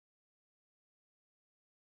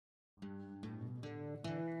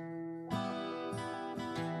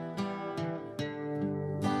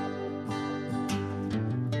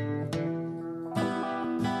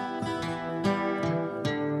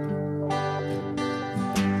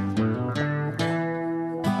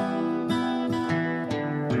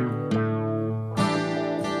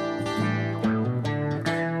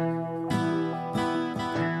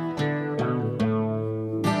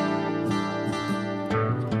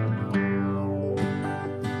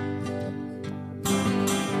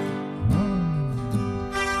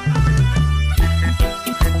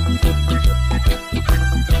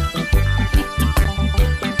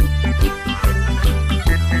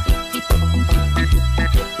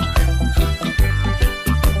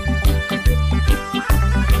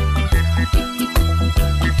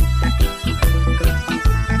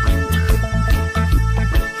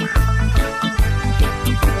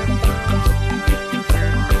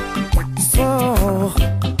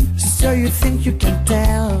You can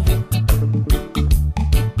tell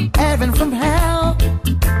heaven from hell,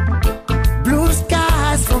 blue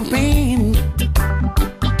skies from pain.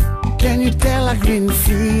 Can you tell a green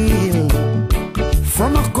field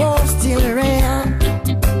from a cold steel rail,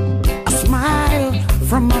 a smile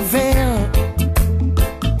from a veil?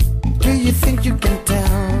 Do you think you can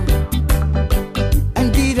tell?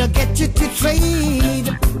 And did I get you to trade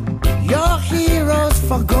your heroes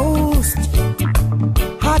for ghosts?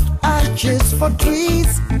 Hot ashes for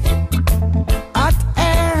trees, hot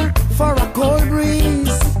air for a cold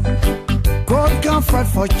breeze, cold comfort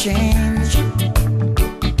for change.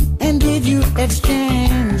 And did you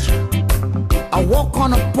exchange a walk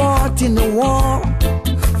on a part in the war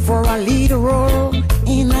for a lead role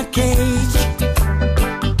in a cage?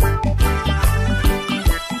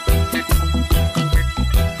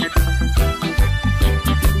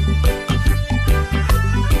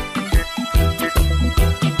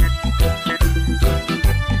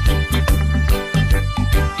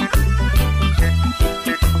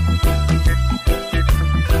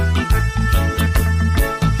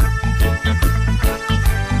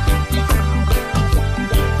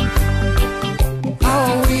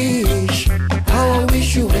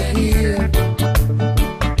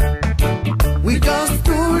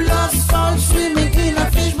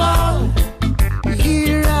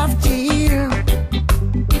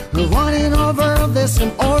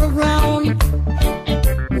 And all around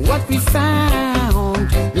what we found,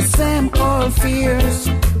 the same old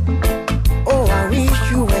fears.